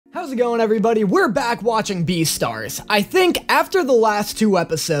How's it going, everybody? We're back watching Beastars. I think after the last 2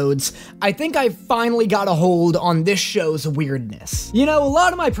 episodes, I think I finally got a hold on this show's weirdness. You know, a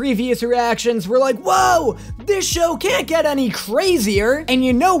lot of my previous reactions were like, whoa, this show can't get any crazier. And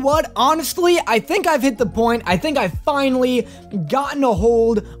you know what? Honestly, I think I've hit the point. I think I've finally gotten a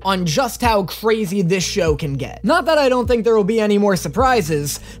hold on just how crazy this show can get. Not that I don't think there will be any more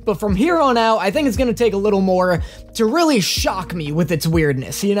surprises, but from here on out, I think it's gonna take a little more to really shock me with its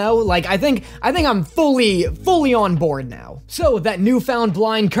weirdness, you know? Like, I think I'm fully on board now. So, that newfound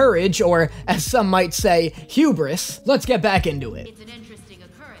blind courage, or as some might say, hubris, let's get back into it. It's an interesting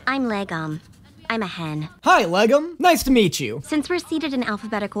occurrence. I'm Legum. I'm a hen. Hi, Legum. Nice to meet you. Since we're seated in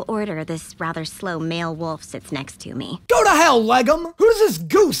alphabetical order, this rather slow male wolf sits next to me. Go to hell, Legum! Who does this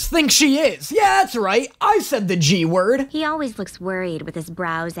goose think she is? Yeah, that's right. I said the G word. He always looks worried with his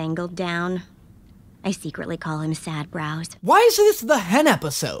brows angled down. I secretly call him Sad Brows. Why is this the hen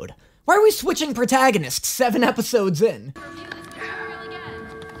episode? Why are we switching protagonists 7 episodes in?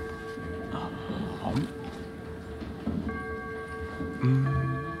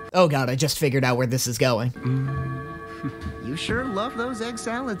 Oh god, I just figured out where this is going. You sure love those egg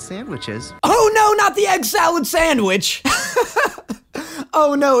salad sandwiches. Oh no, not the egg salad sandwich!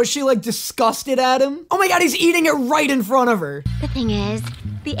 Oh no, is she like disgusted at him? Oh my god, he's eating it right in front of her. The thing is,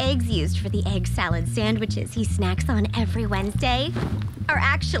 the eggs used for the egg salad sandwiches he snacks on every Wednesday are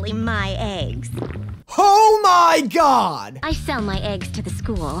actually my eggs. Oh my god! I sell my eggs to the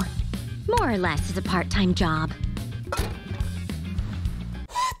school, more or less as a part-time job.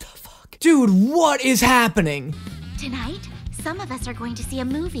 What the fuck? Dude, what is happening? Tonight, some of us are going to see a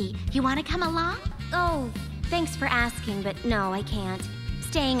movie. You want to come along? Oh, thanks for asking, but no, I can't.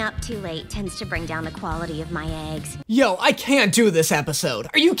 Staying up too late tends to bring down the quality of my eggs. Yo, I can't do this episode.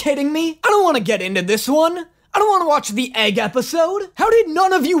 Are you kidding me? I don't want to get into this one. I don't want to watch the egg episode. How did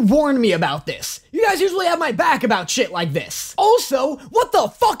none of you warn me about this? You guys usually have my back about shit like this. Also, what the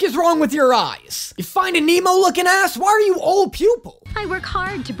fuck is wrong with your eyes? You Finding Nemo looking ass? Why are you all pupil? I work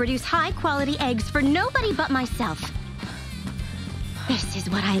hard to produce high-quality eggs for nobody but myself. This is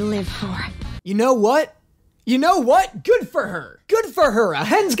what I live for. You know what? You know what? Good for her. Good for her. A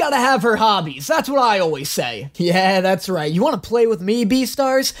hen's gotta have her hobbies. That's what I always say. Yeah, that's right. You wanna play with me,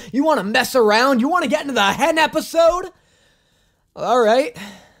 Beastars? You wanna mess around? You wanna get into the hen episode? Alright.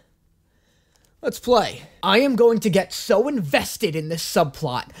 Let's play. I am going to get so invested in this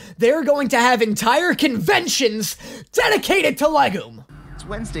subplot. They're going to have entire conventions dedicated to Legum. It's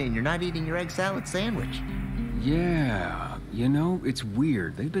Wednesday and you're not eating your egg salad sandwich. Yeah, you know, it's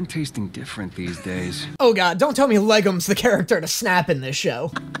weird. They've been tasting different these days. Oh god, don't tell me Legum's the character to snap in this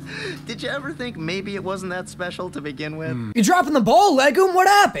show. Did you ever think maybe it wasn't that special to begin with? You dropping the ball, Legum? What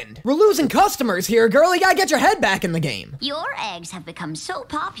happened? We're losing customers here, girl. You gotta get your head back in the game. Your eggs have become so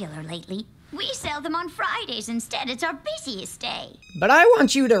popular lately. We sell them on Fridays instead. It's our busiest day. But I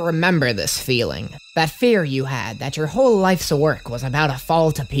want you to remember this feeling. That fear you had that your whole life's work was about to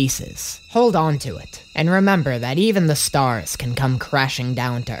fall to pieces. Hold on to it, and remember that even the stars can come crashing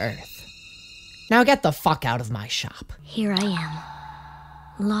down to Earth. Now get the fuck out of my shop. Here I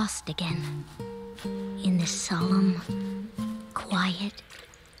am, lost again, in this solemn, quiet...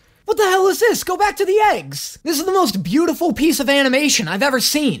 What the hell is this? Go back to the eggs! This is the most beautiful piece of animation I've ever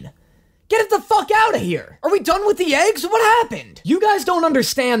seen. Get it the fuck out of here! Are we done with the eggs? What happened? You guys don't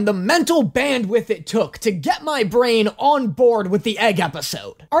understand the mental bandwidth it took to get my brain on board with the egg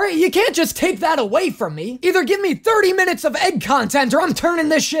episode. Alright, you can't just take that away from me. Either give me 30 minutes of egg content or I'm turning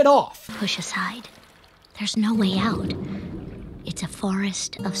this shit off. Push aside. There's no way out. It's a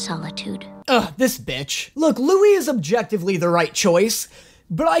forest of solitude. Ugh, this bitch. Look, Louie is objectively the right choice,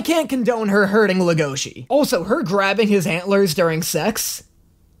 but I can't condone her hurting Legoshi. Also, her grabbing his antlers during sex?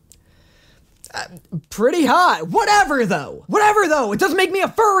 Pretty hot. Whatever though. It doesn't make me a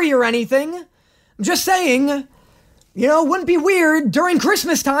furry or anything. I'm just saying, you know, it wouldn't be weird. During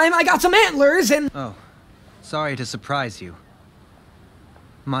Christmas time, I got some antlers and... Oh, sorry to surprise you.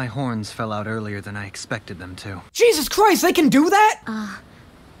 My horns fell out earlier than I expected them to. Jesus Christ, they can do that?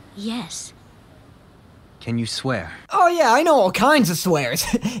 Yes. Can you swear? Oh yeah, I know all kinds of swears.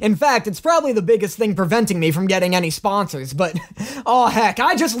 In fact, it's probably the biggest thing preventing me from getting any sponsors, but... Oh heck,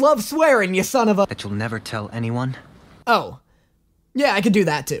 I just love swearing, you son of a... That you'll never tell anyone? Oh. Yeah, I could do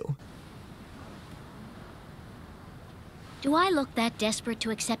that too. Do I look that desperate to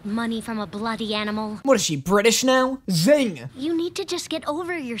accept money from a bloody animal? What is she, British now? Zing! You need to just get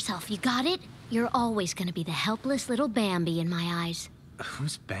over yourself, you got it? You're always gonna be the helpless little Bambi in my eyes.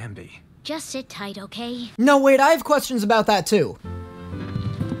 Who's Bambi? Just sit tight, okay? No, wait, I have questions about that too.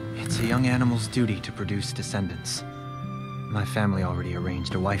 It's a young animal's duty to produce descendants. My family already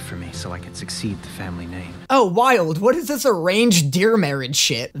arranged a wife for me so I could succeed the family name. Oh, wild. What is this arranged deer marriage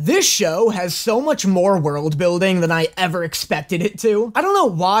shit? This show has so much more world building than I ever expected it to. I don't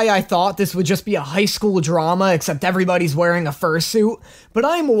know why I thought this would just be a high school drama except everybody's wearing a fursuit, but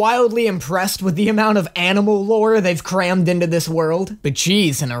I'm wildly impressed with the amount of animal lore they've crammed into this world. But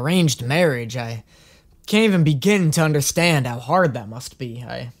geez, an arranged marriage, I can't even begin to understand how hard that must be.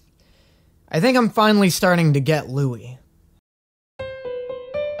 I think I'm finally starting to get Louis.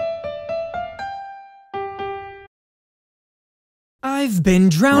 I've been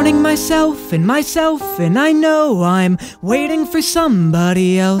drowning myself, and I know I'm waiting for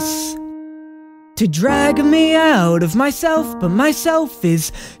somebody else to drag me out of myself, but myself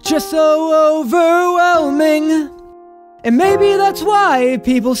is just so overwhelming. And maybe that's why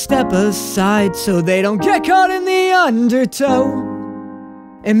people step aside, so they don't get caught in the undertow.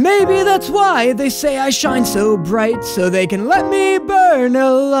 And maybe that's why they say I shine so bright, so they can let me burn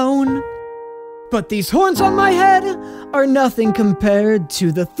alone. But these horns on my head are nothing compared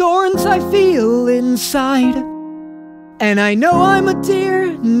to the thorns I feel inside. And I know I'm a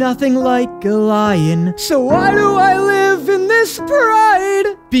deer, nothing like a lion, so why do I live in this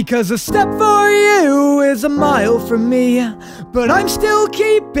pride? Because a step for you is a mile from me, but I'm still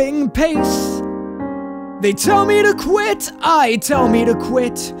keeping pace. They tell me to quit, I tell me to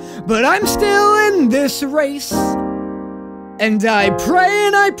quit, but I'm still in this race. And I pray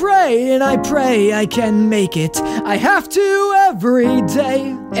and I pray and I pray I can make it. I have to every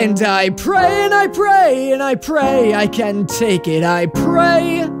day. And I pray and I pray and I pray I can take it. I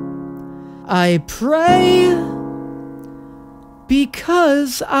pray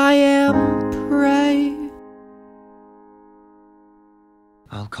because I am prey.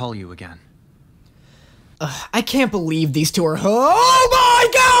 I'll call you again. I can't believe these two are. Oh my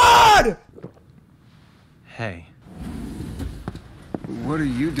god! Hey. What are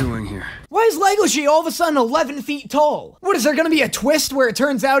you doing here? Why is Legoshi all of a sudden 11 feet tall? What, is there gonna be a twist where it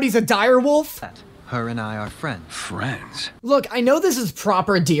turns out he's a direwolf? Her and I are friends. Friends? Look, I know this is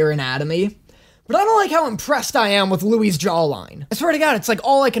proper deer anatomy, but I don't like how impressed I am with Louis' jawline. I swear to God, it's like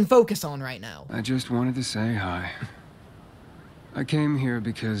all I can focus on right now. I just wanted to say hi. I came here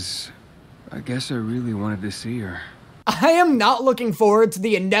because I guess I really wanted to see her. I am not looking forward to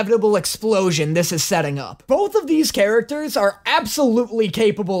the inevitable explosion this is setting up. Both of these characters are absolutely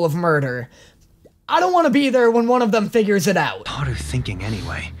capable of murder. I don't want to be there when one of them figures it out. What are you thinking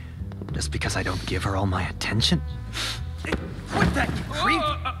anyway? Just because I don't give her all my attention? Quit that, you creep!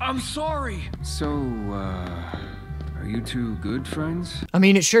 I'm sorry! So, are you two good friends? I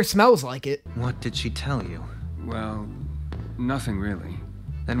mean, it sure smells like it. What did she tell you? Well, nothing really.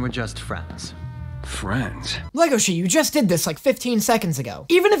 Then we're just friends. Friends? Legoshi, you just did this like 15 seconds ago.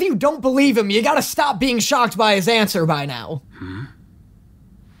 Even if you don't believe him, you gotta stop being shocked by his answer by now.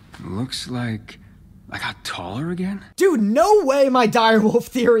 Looks like I got taller again? Dude, no way my direwolf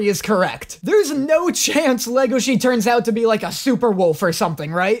theory is correct. There's no chance Legoshi turns out to be like a super wolf or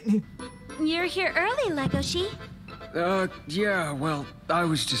something, right? You're here early, Legoshi. Yeah, well, I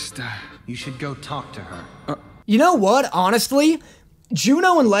was just, You should go talk to her. You know what, honestly?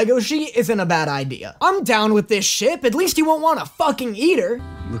 Juno and Legoshi isn't a bad idea. I'm down with this ship, at least you won't want to fucking eat her.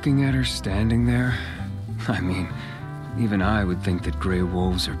 Looking at her standing there, I mean, even I would think that gray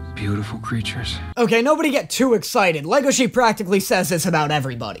wolves are beautiful creatures. Okay, nobody get too excited. Legoshi practically says this about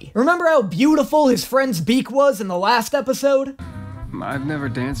everybody. Remember how beautiful his friend's beak was in the last episode? I've never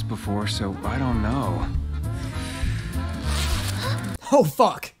danced before, so I don't know. Oh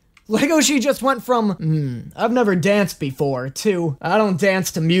fuck. Legoshi just went from, I've never danced before, to, I don't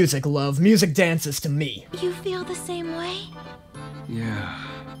dance to music, love. Music dances to me. You feel the same way? Yeah,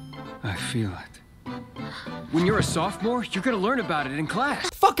 I feel it. When you're a sophomore, you're gonna learn about it in class.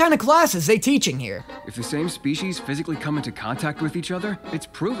 Fuck kind of classes they teaching here? If the same species physically come into contact with each other, it's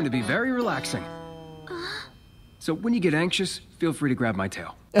proven to be very relaxing. So when you get anxious, feel free to grab my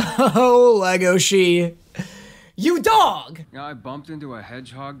tail. Oh, Legoshi. You dog! I bumped into a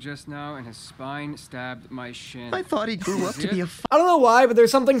hedgehog just now, and his spine stabbed my shin. I thought he grew up to be a I don't know why, but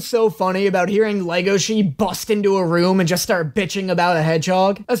there's something so funny about hearing Legoshi bust into a room and just start bitching about a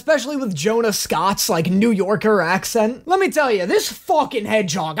hedgehog. Especially with Jonah Scott's, like, New Yorker accent. Let me tell you, this fucking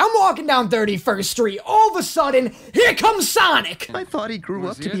hedgehog, I'm walking down 31st Street, all of a sudden, here comes Sonic! I thought he grew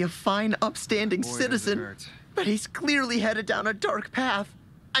up to be a fine, upstanding Boy, does it citizen. hurt. But he's clearly headed down a dark path.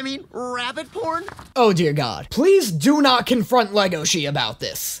 I mean, rabbit porn? Oh dear God. Please do not confront Legoshi about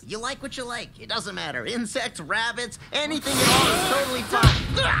this. You like what you like. It doesn't matter. Insects, rabbits, anything at all is totally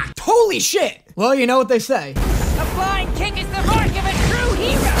fine. Holy shit! Well, you know what they say. A flying kick is the mark of a true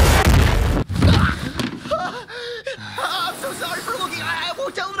hero! I'm so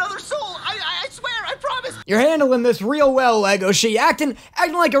another soul. I swear, I promise. You're handling this real well, Legoshi, acting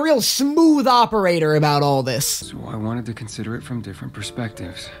like a real smooth operator about all this. So I wanted to consider it from different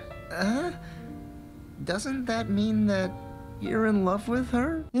perspectives. Doesn't that mean that you're in love with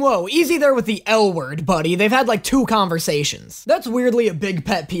her? Whoa, easy there with the L word, buddy. They've had like 2 conversations. That's weirdly a big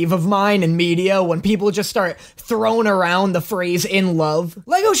pet peeve of mine in media when people just start throwing around the phrase in love.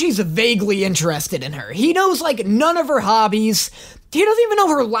 Legoshi's vaguely interested in her. He knows like none of her hobbies. He doesn't even know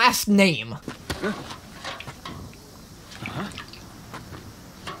her last name.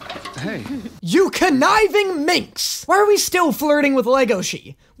 Hey. You conniving minx! Why are we still flirting with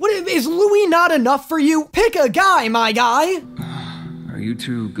Legoshi? What, is Louis not enough for you? Pick a guy, my guy! Are you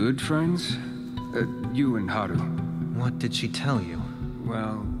two good friends? You and Haru. What did she tell you?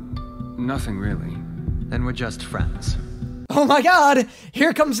 Well, nothing really. Then we're just friends. Oh my god,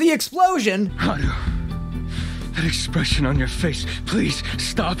 here comes the explosion! Haru, that expression on your face, please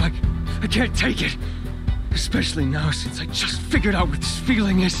stop. I can't take it. Especially now since I just figured out what this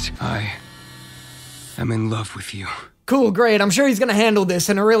feeling is. I am in love with you. Cool, great. I'm sure he's gonna handle this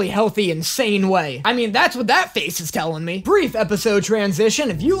in a really healthy, insane way. I mean, that's what that face is telling me. Brief episode transition.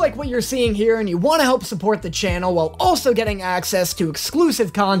 If you like what you're seeing here and you want to help support the channel while also getting access to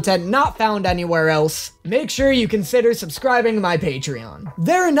exclusive content not found anywhere else, make sure you consider subscribing to my Patreon.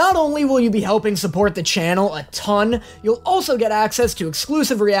 There, not only will you be helping support the channel a ton, you'll also get access to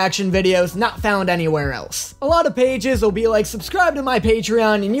exclusive reaction videos not found anywhere else. A lot of pages will be like, subscribe to my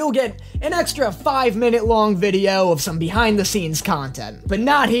Patreon and you'll get an extra 5-minute long video of some behind the scenes content. But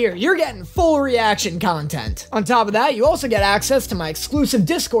not here, you're getting full reaction content. On top of that, you also get access to my exclusive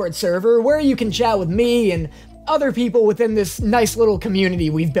Discord server where you can chat with me and other people within this nice little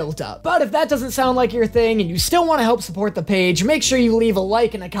community we've built up. But if that doesn't sound like your thing and you still want to help support the page, make sure you leave a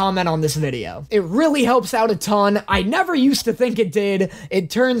like and a comment on this video. It really helps out a ton. I never used to think it did.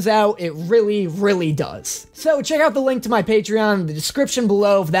 It turns out it really, really does. So check out the link to my Patreon in the description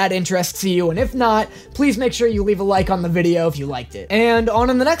below if that interests you, and if not, please make sure you leave a like on the video if you liked it. And on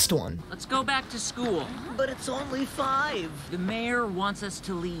to the next one. Let's go back to school. But it's only 5. The mayor wants us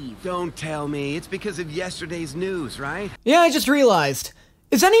to leave. Don't tell me. It's because of yesterday's news, right? Yeah, I just realized.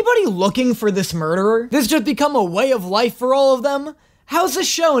 Is anybody looking for this murderer? This just become a way of life for all of them? How's this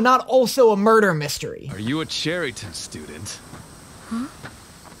show not also a murder mystery? Are you a Cherryton student? Huh?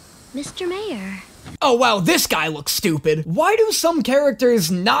 Mr. Mayor. Oh wow, this guy looks stupid. Why do some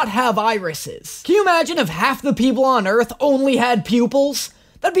characters not have irises? Can you imagine if half the people on Earth only had pupils?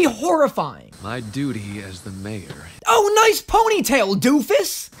 That'd be horrifying. My duty as the mayor. Oh, nice ponytail,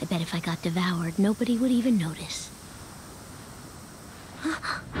 doofus! I bet if I got devoured, nobody would even notice.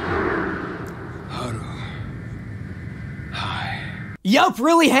 Haru. Hi. Yup,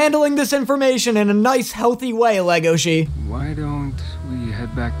 really handling this information in a nice, healthy way, Legoshi. Why don't we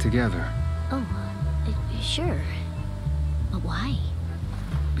head back together? Oh, sure. But why?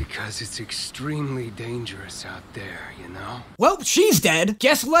 Because it's extremely dangerous out there, you know? Well, she's dead.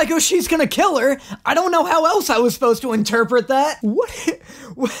 Guess Legoshi's gonna kill her. I don't know how else I was supposed to interpret that. What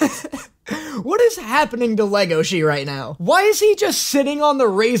is happening to Legoshi right now? Why is he just sitting on the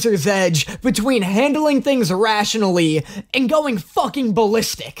razor's edge between handling things rationally and going fucking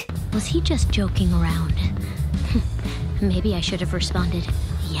ballistic? Was he just joking around? Maybe I should have responded,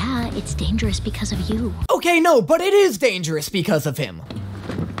 yeah, it's dangerous because of you. Okay, no, but it is dangerous because of him.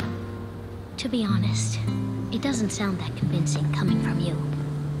 To be honest, it doesn't sound that convincing coming from you.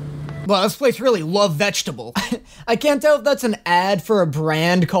 Well, this place really Love Vegetable. I can't tell if that's an ad for a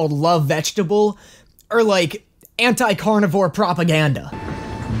brand called Love Vegetable or like anti-carnivore propaganda.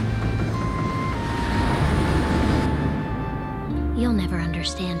 You'll never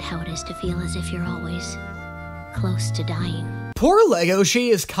understand how it is to feel as if you're always close to dying. Poor Legoshi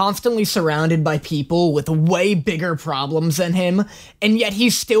is constantly surrounded by people with way bigger problems than him, and yet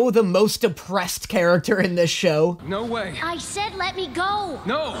he's still the most depressed character in this show. No way. I said let me go!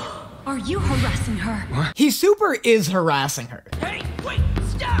 No! Are you harassing her? What? He super is harassing her. Hey, wait,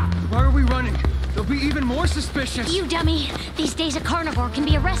 stop! Why are we running? They'll be even more suspicious. You dummy! These days a carnivore can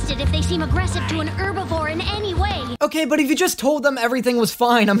be arrested if they seem aggressive to an herbivore in any way. Okay, but if you just told them everything was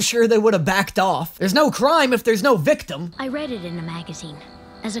fine, I'm sure they would have backed off. There's no crime if there's no victim. I read it in a magazine.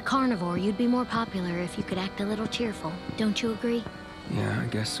 As a carnivore, you'd be more popular if you could act a little cheerful. Don't you agree? Yeah, I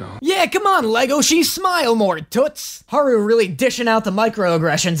guess so. Yeah, come on, Legoshi, smile more, toots. Haru really dishing out the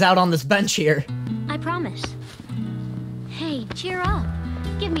microaggressions out on this bench here. I promise. Hey, cheer up.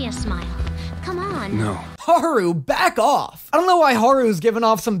 Give me a smile. Come on. No. Haru, back off. I don't know why Haru's giving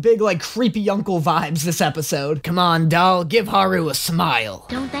off some big, like, creepy uncle vibes this episode. Come on, doll, give Haru a smile.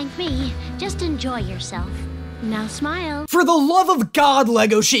 Don't thank me. Just enjoy yourself. Now smile. For the love of God,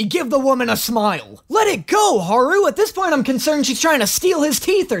 Legoshi, give the woman a smile. Let it go, Haru. At this point, I'm concerned she's trying to steal his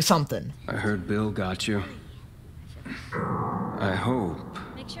teeth or something. I heard Bill got you. I hope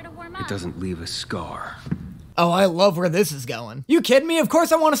Make sure to warm up. it doesn't leave a scar. Oh, I love where this is going. You kidding me? Of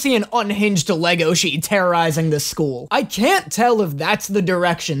course I want to see an unhinged Legoshi terrorizing this school. I can't tell if that's the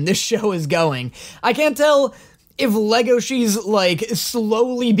direction this show is going. I can't tell if Legoshi's, like,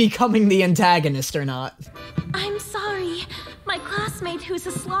 slowly becoming the antagonist or not. I'm sorry. My classmate who's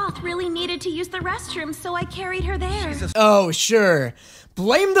a sloth really needed to use the restroom, so I carried her there. Oh, sure.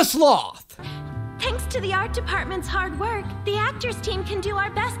 Blame the sloth. Thanks to the art department's hard work, the actors team can do our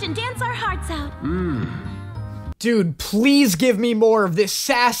best and dance our hearts out. Dude, please give me more of this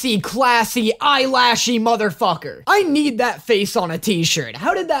sassy, classy, eyelashy motherfucker. I need that face on a t-shirt.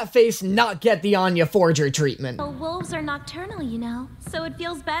 How did that face not get the Anya Forger treatment? Well, wolves are nocturnal, you know, so it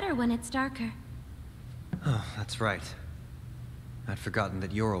feels better when it's darker. Oh, that's right. I'd forgotten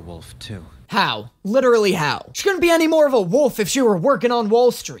that you're a wolf, too. How? Literally how? She couldn't be any more of a wolf if she were working on Wall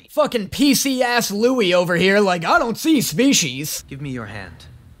Street. Fucking PC-ass Louie over here like, I don't see species. Give me your hand.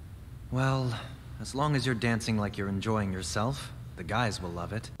 Well, as long as you're dancing like you're enjoying yourself, the guys will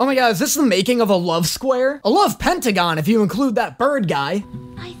love it. Oh my god, is this the making of a love square? A love pentagon if you include that bird guy.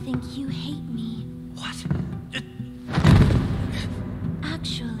 I think you hate me. What?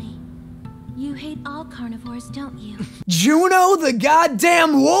 Actually, you hate all carnivores, don't you? Juno the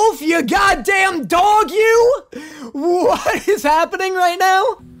goddamn wolf, you goddamn dog, you? What is happening right now?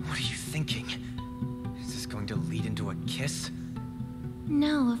 What are you thinking? Is this going to lead into a kiss?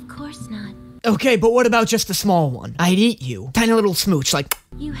 No, of course not. Okay, but what about just a small one? I'd eat you. Tiny little smooch, like...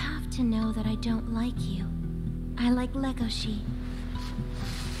 You have to know that I don't like you. I like Legoshi.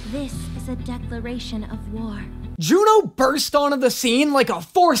 This is a declaration of war. Juno burst onto the scene like a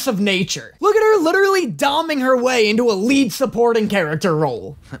force of nature. Look at her literally doming her way into a lead supporting character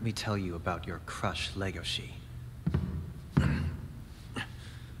role. Let me tell you about your crush, Legoshi.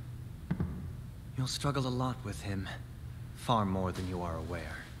 You'll struggle a lot with him. Far more than you are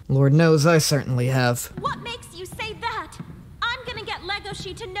aware. Lord knows I certainly have. What makes you say that? I'm gonna get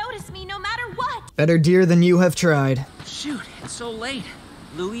Legoshi to notice me no matter what! Better dear than you have tried. Shoot, it's so late.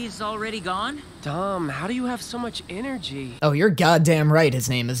 Louis is already gone? Dom, how do you have so much energy? Oh, you're goddamn right his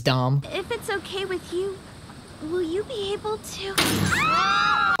name is Dom. If it's okay with you, will you be able to...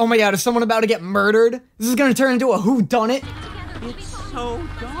 Oh my god, is someone about to get murdered? This is gonna turn into a whodunit? It's so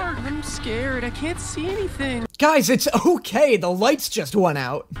dark. I'm scared. I can't see anything. Guys, it's okay. The lights just went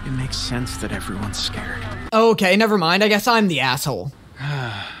out. It makes sense that everyone's scared. Okay, never mind. I guess I'm the asshole.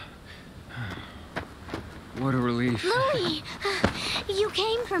 What a relief. Louis, you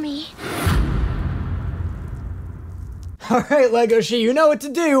came for me. Alright, Legoshi, you know what to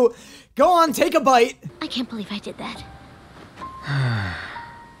do. Go on, take a bite. I can't believe I did that.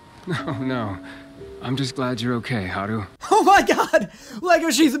 No. I'm just glad you're okay, Haru. Oh my god!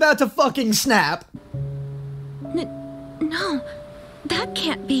 Legoshi's about to fucking snap. No, that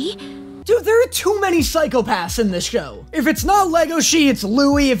can't be. Dude, there are too many psychopaths in this show. If it's not Legoshi, it's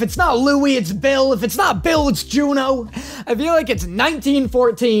Louis. If it's not Louis, it's Bill. If it's not Bill, it's Juno. I feel like it's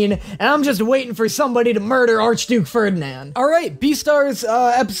 1914, and I'm just waiting for somebody to murder Archduke Ferdinand. Alright, Beastars,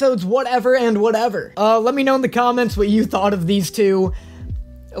 episodes whatever and whatever. Let me know in the comments what you thought of these two.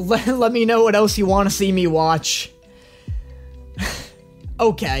 Let me know what else you want to see me watch.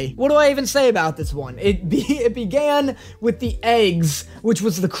 Okay, what do I even say about this one? It began with the eggs, which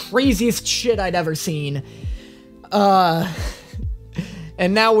was the craziest shit I'd ever seen. And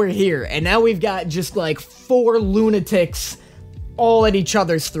now we're here, and now we've got just like 4 lunatics all at each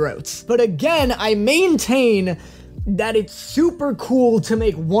other's throats. But again, I maintain that it's super cool to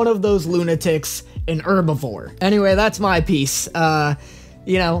make one of those lunatics an herbivore. Anyway, that's my piece.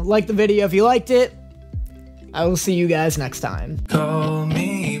 You know, like the video if you liked it. I will see you guys next time. Call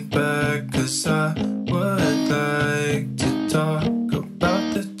me back, 'cause I would like to talk.